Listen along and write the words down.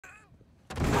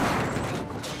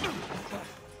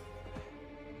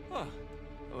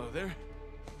there.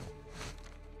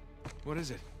 What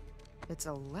is it? It's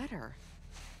a letter.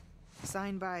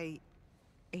 Signed by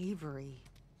Avery.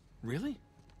 Really?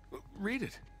 Read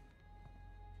it.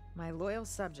 My loyal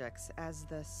subjects, as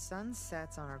the sun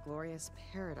sets on our glorious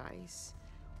paradise,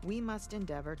 we must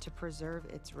endeavor to preserve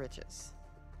its riches.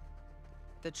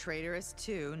 The traitorous,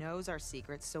 too, knows our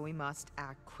secrets, so we must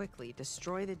act quickly,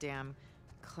 destroy the dam,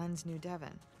 cleanse New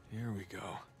Devon. Here we go.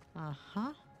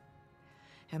 Uh-huh.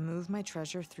 And move my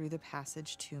treasure through the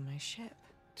passage to my ship.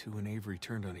 Two and Avery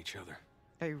turned on each other.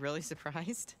 Are you really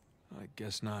surprised? I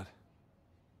guess not.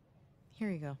 Here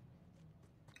you go.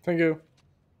 Thank you.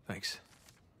 Thanks.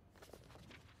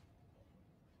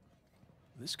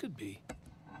 This could be.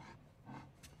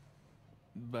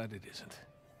 But it isn't.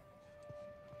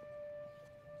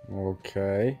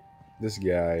 Okay. This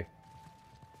guy.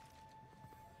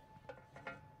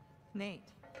 Nate.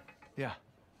 Yeah.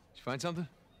 Did you find something?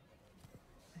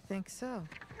 I think so.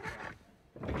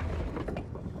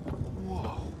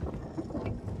 Whoa.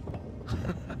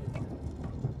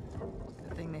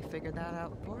 Good thing they figured that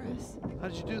out for us. How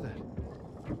did you do that?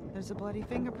 There's a bloody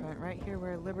fingerprint right here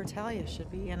where Libertalia should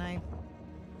be, and I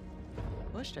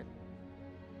pushed it.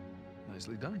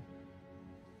 Nicely done.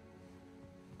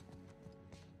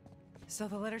 So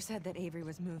the letter said that Avery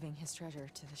was moving his treasure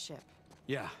to the ship.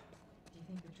 Yeah. Do you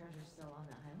think the treasure's still on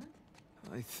the island?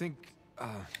 I think,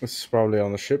 This is probably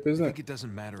on the ship, isn't I it? think it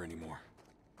doesn't matter anymore.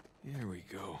 Here we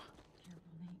go.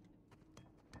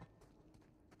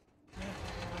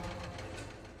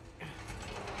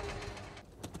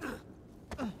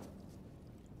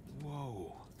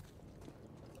 Whoa.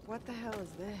 What the hell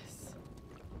is this?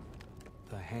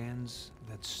 The hands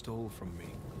that stole from me.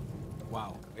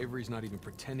 Wow, Avery's not even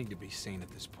pretending to be sane at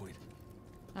this point.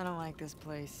 I don't like this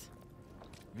place.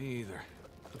 Me either.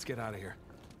 Let's get out of here.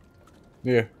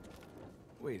 Yeah.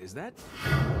 Wait, is that?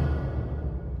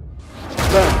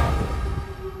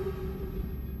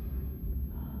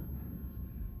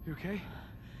 You okay?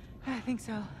 I think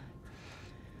so.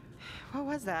 What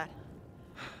was that?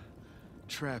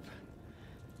 Trap.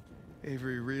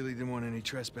 Avery really didn't want any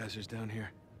trespassers down here.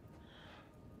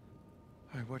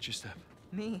 All right, watch your step.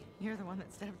 Me. You're the one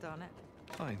that stepped on it.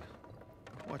 Fine.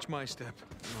 Watch my step.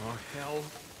 Oh, hell.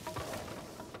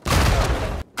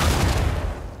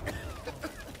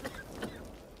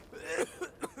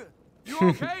 You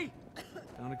okay?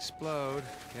 Don't explode,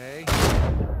 okay?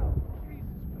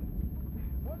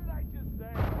 What did I just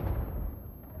say?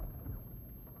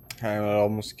 Damn, that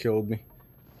almost killed me.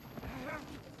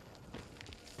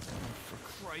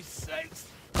 For Christ's sakes.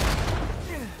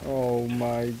 Oh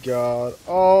my god.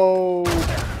 Oh!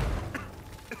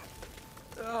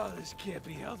 Oh, this can't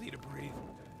be healthy to breathe.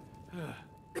 Nate,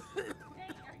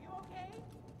 are you okay?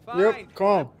 Fine. Yep,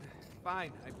 calm.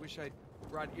 Fine. I wish I'd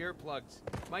brought earplugs.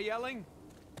 Am I yelling?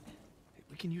 Hey,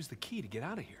 we can use the key to get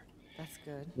out of here. That's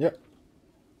good. Yep.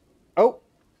 Oh!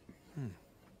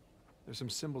 There's some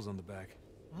symbols on the back.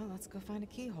 Well, let's go find a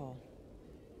keyhole.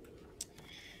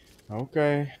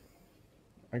 Okay.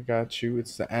 I got you.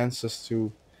 It's the answers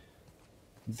to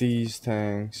these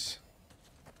things.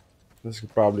 This is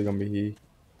probably gonna be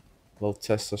a little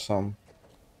test or something.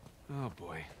 Oh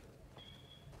boy.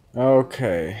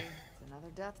 Okay. It's another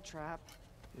death trap.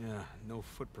 Yeah, no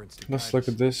footprints to Let's guide look us.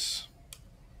 at this.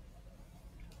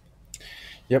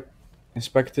 Yep.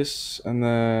 Inspect this and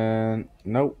then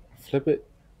nope. Flip it.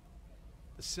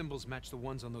 The symbols match the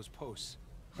ones on those posts.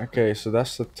 Okay, so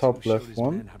that's the Someone top showed left his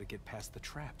one. men how to get past the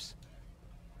traps.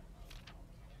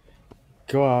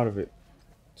 Go out of it.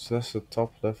 So that's the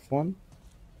top left one.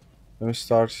 Let me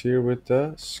start here with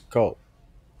the skull.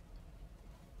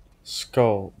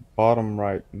 Skull, bottom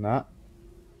right, not.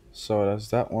 So that's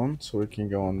that one. So we can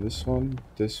go on this one,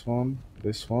 this one,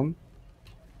 this one.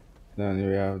 Then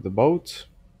we have the boat.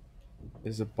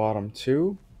 Is the bottom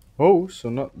two. Oh, so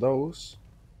not those.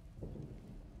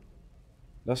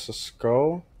 That's a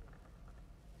skull.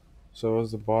 So it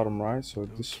was the bottom right. So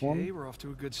this Okay, one. we're off to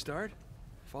a good start.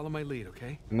 Follow my lead,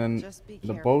 okay? And then Just be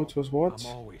the careful. boat was what?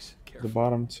 I'm always The careful.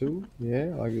 bottom two.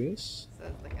 Yeah, like this.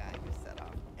 Says the guy who set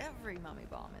off every mummy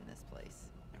bomb in this place.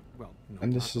 Well, no,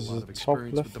 And this not is a lot the of top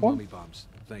experience left with the one? mummy bombs.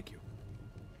 Thank you.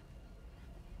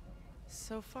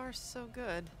 So far, so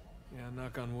good. Yeah,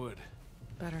 knock on wood.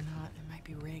 Better not. It might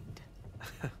be rigged.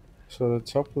 So the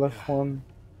top left one.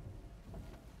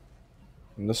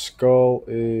 And the skull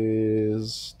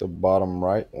is the bottom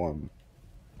right one.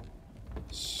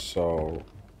 So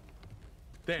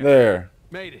there.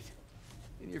 Made it.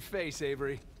 In your face,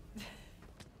 Avery.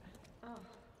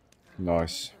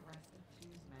 Nice.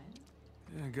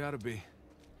 Yeah, gotta be.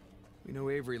 We know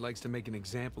Avery likes to make an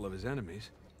example of his enemies.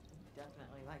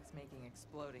 Definitely likes making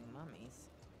exploding mummies.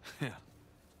 Yeah.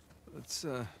 Let's,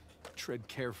 tread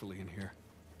carefully in here.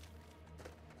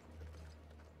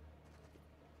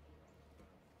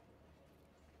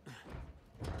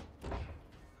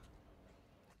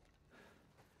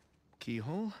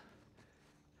 Keyhole?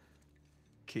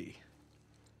 Key.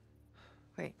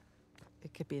 Wait,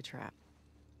 it could be a trap.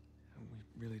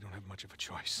 We really don't have much of a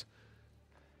choice.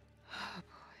 Oh, boy.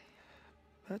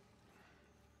 But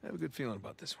I have a good feeling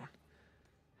about this one.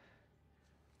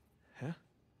 Huh?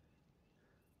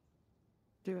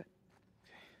 Do it.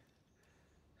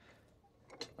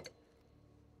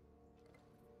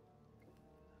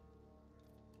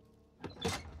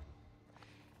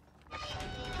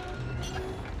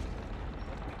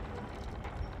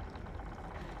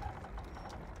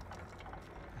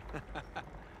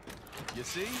 You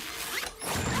see?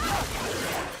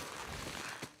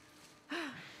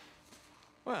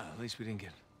 Well, at least we didn't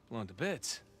get blown to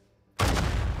bits.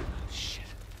 Shit.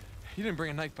 You didn't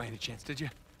bring a knife by any chance, did you?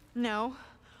 No.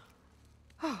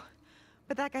 Oh,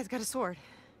 but that guy's got a sword.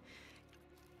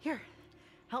 Here,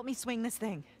 help me swing this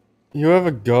thing. You have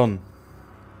a gun.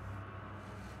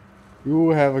 You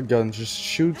have a gun. Just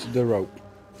shoot the rope.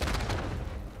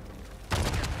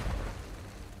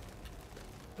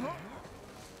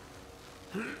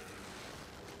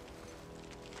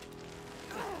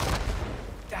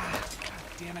 God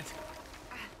damn it.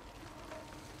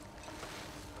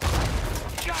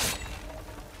 Got it.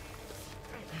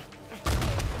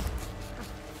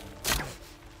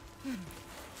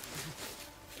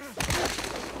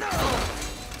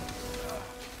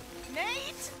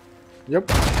 Nate! Yep.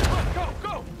 Go,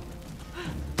 go!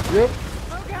 Yep.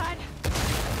 Oh, God.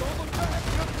 Don't look back,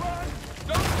 just run!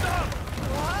 Don't stop!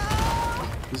 Whoa!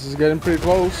 This is getting pretty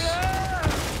close.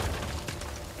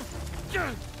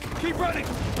 Keep running!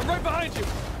 I'm right behind you!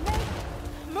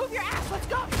 Nate, move your ass. Let's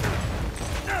go.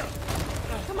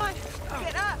 Come on,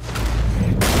 get up.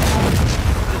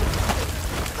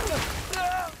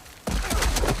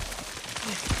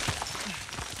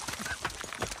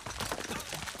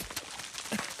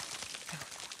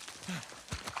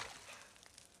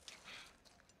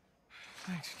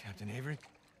 Thanks, Captain Avery.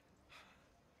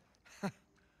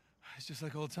 It's just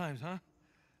like old times, huh?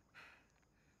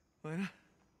 Lena?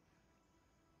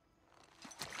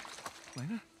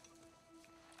 Lena?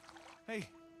 Hey.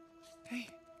 Hey.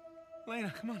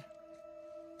 Lena, come on.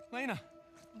 Lena.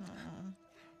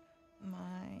 My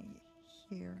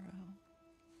hero.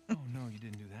 Oh, no, you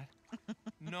didn't do that.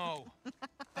 No.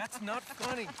 That's not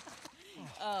funny.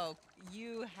 Oh,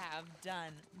 you have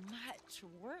done much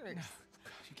worse.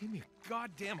 You gave me a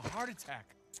goddamn heart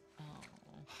attack. Oh,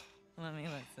 let me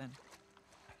listen.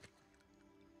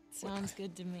 Sounds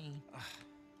good to me.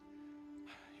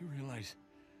 You realize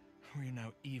we're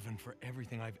now even for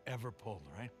everything I've ever pulled,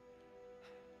 right?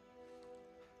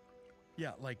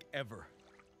 Yeah, like ever.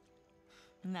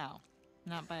 No,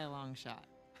 not by a long shot.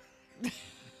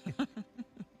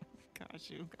 Gosh,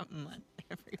 you've got mud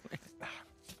everywhere.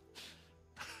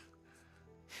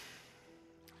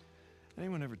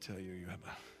 Anyone ever tell you you have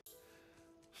a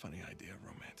funny idea of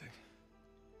romantic?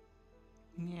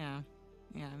 Yeah,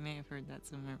 I may have heard that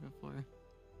somewhere before.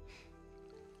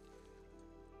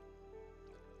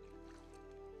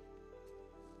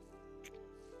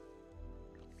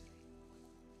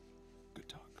 Good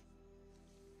talk.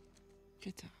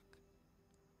 Good talk.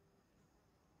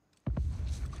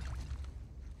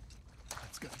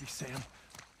 That's gotta be Sam.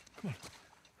 Come on.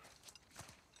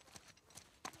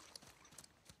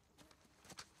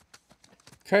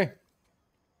 Okay.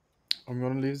 I'm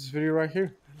gonna leave this video right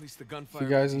here. At least the If gunfire. you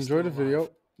guys is enjoyed the still alive.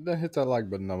 video, then hit that like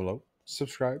button down below.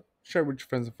 Subscribe, share with your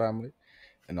friends and family,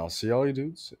 and I'll see all you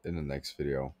dudes in the next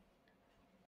video.